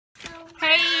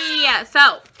yeah,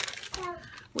 so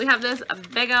we have this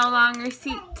big old long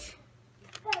receipt.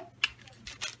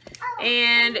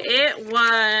 And it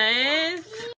was...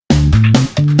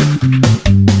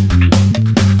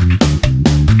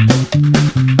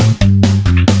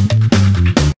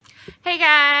 Hey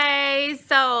guys,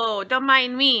 so don't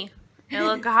mind me. It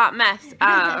look a hot mess.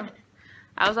 I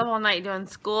was up all night doing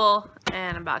school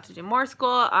and I'm about to do more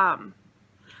school.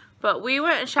 But we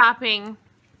went shopping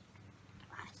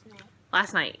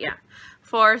last night, yeah,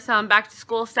 for some back to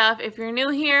school stuff. If you're new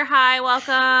here, hi,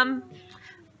 welcome.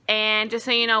 And just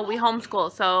so you know, we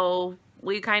homeschool, so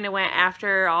we kind of went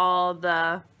after all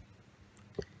the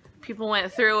people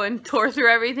went through and tore through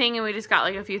everything, and we just got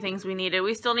like a few things we needed.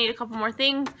 We still need a couple more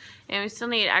things, and we still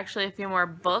need actually a few more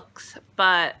books,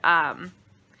 but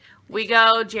we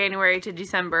go January to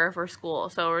December for school,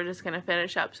 so we're just going to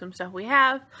finish up some stuff we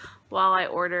have while I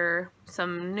order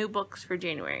some new books for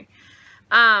January.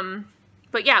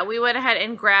 But yeah, we went ahead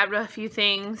and grabbed a few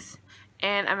things,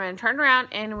 and I'm going to turn around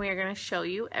and we are going to show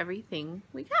you everything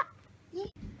we got.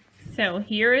 So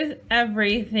here is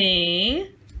everything.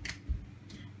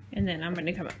 And then I'm going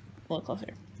to come up a little closer.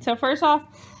 So first off,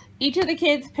 each of the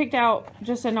kids picked out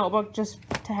just a notebook just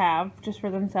to have, just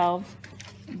for themselves.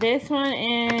 This one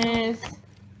is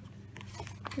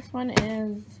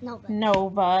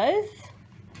Nova's.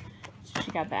 So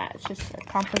she got that. It's just a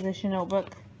composition notebook.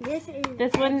 This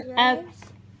one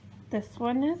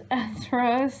is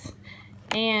Ezra's.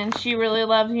 And she really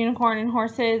loves unicorn and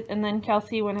horses. And then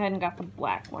Kelsey went ahead and got the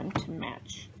black one to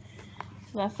match.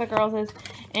 So that's the girls'.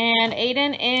 And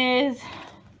Aiden is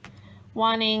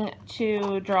wanting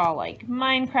to draw like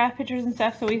Minecraft pictures and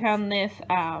stuff. So we found this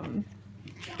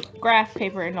graph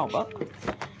paper and notebook.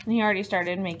 And he already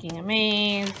started making a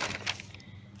maze.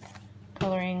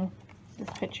 Coloring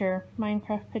this picture,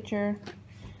 Minecraft picture.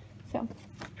 So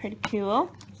pretty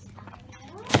cool.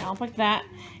 I'll pick that.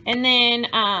 And then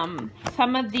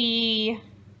some of the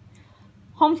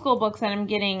homeschool books that I'm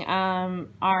getting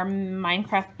are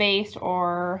Minecraft based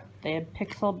or the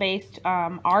pixel based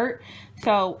art.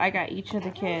 So I got each of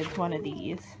the kids one of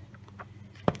these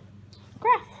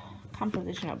graph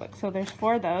composition notebooks. So there's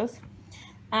 4 of those.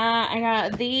 I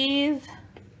got these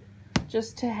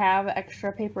just to have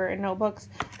extra paper and notebooks.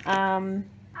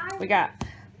 We got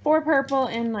 4 purple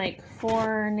and like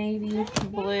 4 navy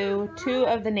blue. 2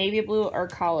 of the navy blue are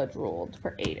college ruled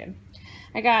for Aiden.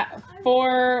 I got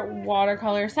 4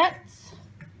 watercolor sets,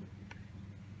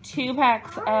 2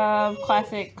 packs of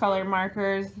classic color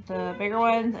markers, the bigger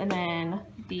ones, and then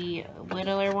the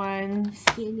littler ones,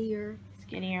 skinnier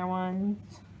ones.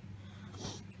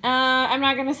 I'm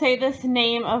not going to say this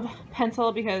name of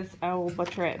pencil because I will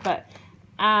butcher it, but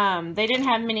they didn't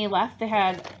have many left. They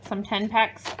had some 10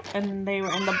 packs and they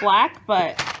were in the black,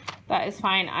 but that is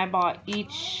fine. I bought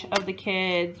each of the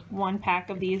kids 1 pack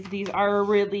of these. These are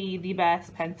really the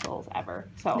best pencils ever,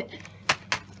 so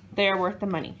they're worth the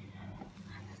money.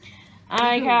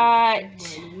 I got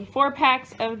 4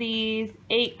 packs of these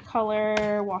 8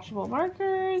 color washable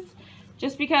markers,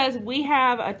 just because we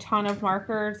have a ton of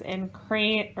markers and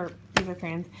these are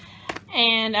crayons,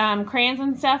 and crayons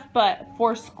and stuff, but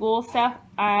for school stuff,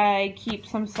 I keep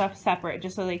some stuff separate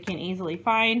just so they can easily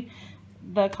find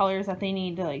the colors that they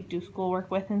need to like do schoolwork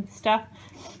with and stuff,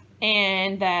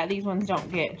 and that these ones don't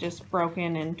get just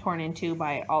broken and torn into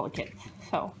by all the kids.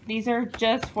 So these are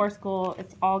just for school.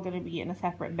 It's all going to be in a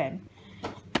separate bin.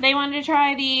 They wanted to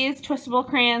try these twistable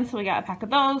crayons, so we got a pack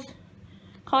of those.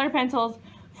 Color pencils,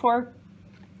 4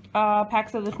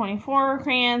 packs of the 24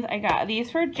 crayons. I got these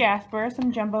for Jasper,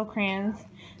 some jumbo crayons.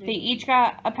 They each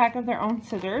got a pack of their own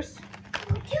scissors.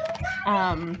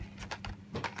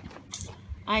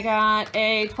 I got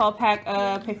a 12 pack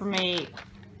of Papermate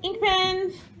ink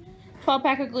pens, 12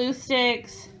 pack of glue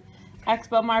sticks,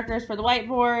 Expo markers for the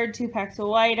whiteboard, 2 packs of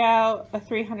whiteout, a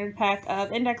 300 pack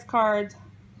of index cards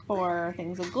for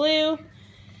things of glue.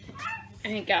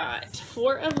 I got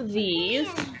 4 of these.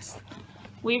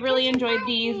 We really enjoyed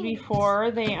these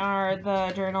before. They are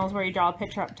the journals where you draw a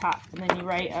picture up top and then you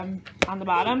write on the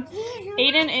bottom.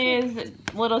 Aiden is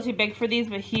a little too big for these,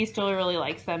 but he still really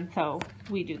likes them, so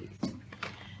we do these.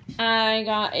 I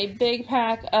got a big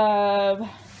pack of, I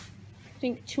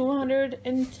think,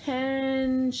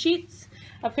 210 sheets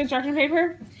of construction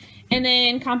paper. And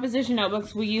then composition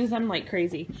notebooks, we use them like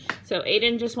crazy. So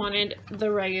Aiden just wanted the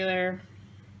regular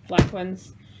black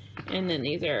ones. And then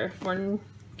these are for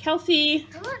Kelsey,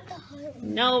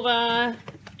 Nova,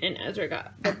 and Ezra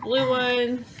got the blue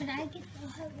ones.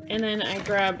 And then I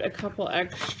grabbed a couple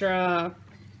extra,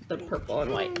 the purple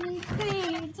and white.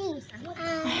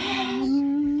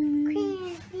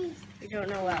 don't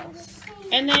know what else.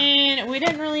 And then we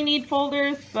didn't really need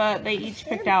folders, but they each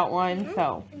picked out one,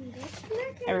 so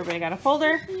everybody got a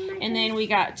folder. And then we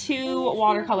got 2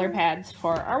 watercolor pads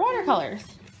for our watercolors.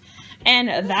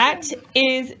 And that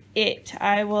is it.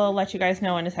 I will let you guys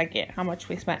know in a second how much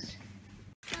we spent.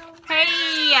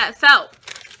 Hey, so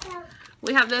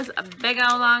we have this big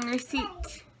old long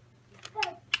receipt.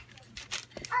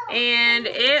 And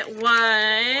it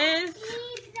was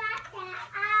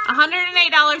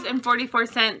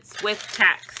 $108.44 with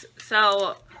tax.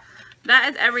 So that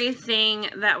is everything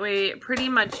that we pretty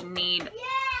much need.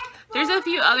 There's a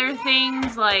few other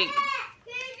things like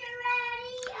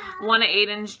 1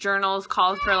 8-inch journals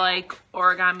calls for like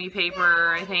origami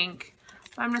paper, I think.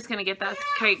 I'm just gonna get that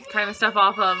kind of stuff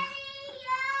off of.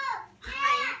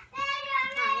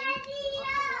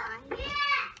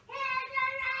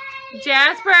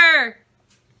 Jasper,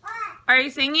 are you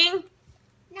singing?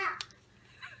 No.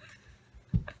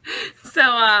 So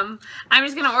I'm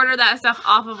just gonna order that stuff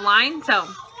off of line. So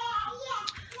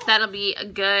that'll be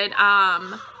good.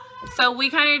 So we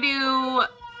kind of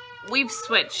we've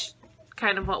switched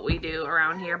kind of what we do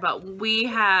around here, but we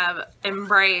have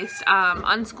embraced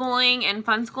unschooling and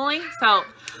fun schooling. So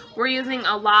we're using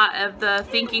a lot of the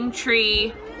Thinking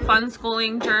Tree fun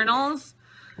schooling journals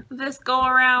this go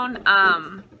around.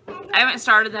 I haven't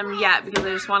started them yet because I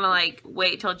just want to like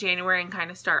wait till January and kind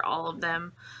of start all of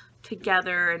them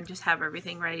together and just have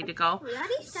everything ready to go. We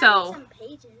already started some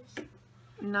pages.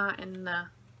 Not in the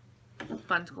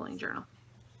fun schooling journal.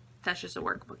 That's just a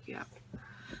workbook you have.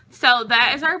 So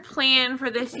that is our plan for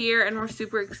this year, and we're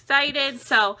super excited.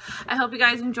 So I hope you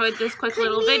guys enjoyed this quick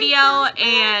little video,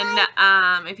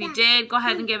 and if you did, go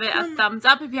ahead and give it a thumbs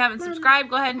up. If you haven't subscribed,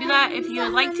 go ahead and do that if you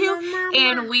would like to,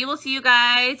 and we will see you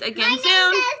guys again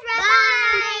soon.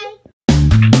 Bye.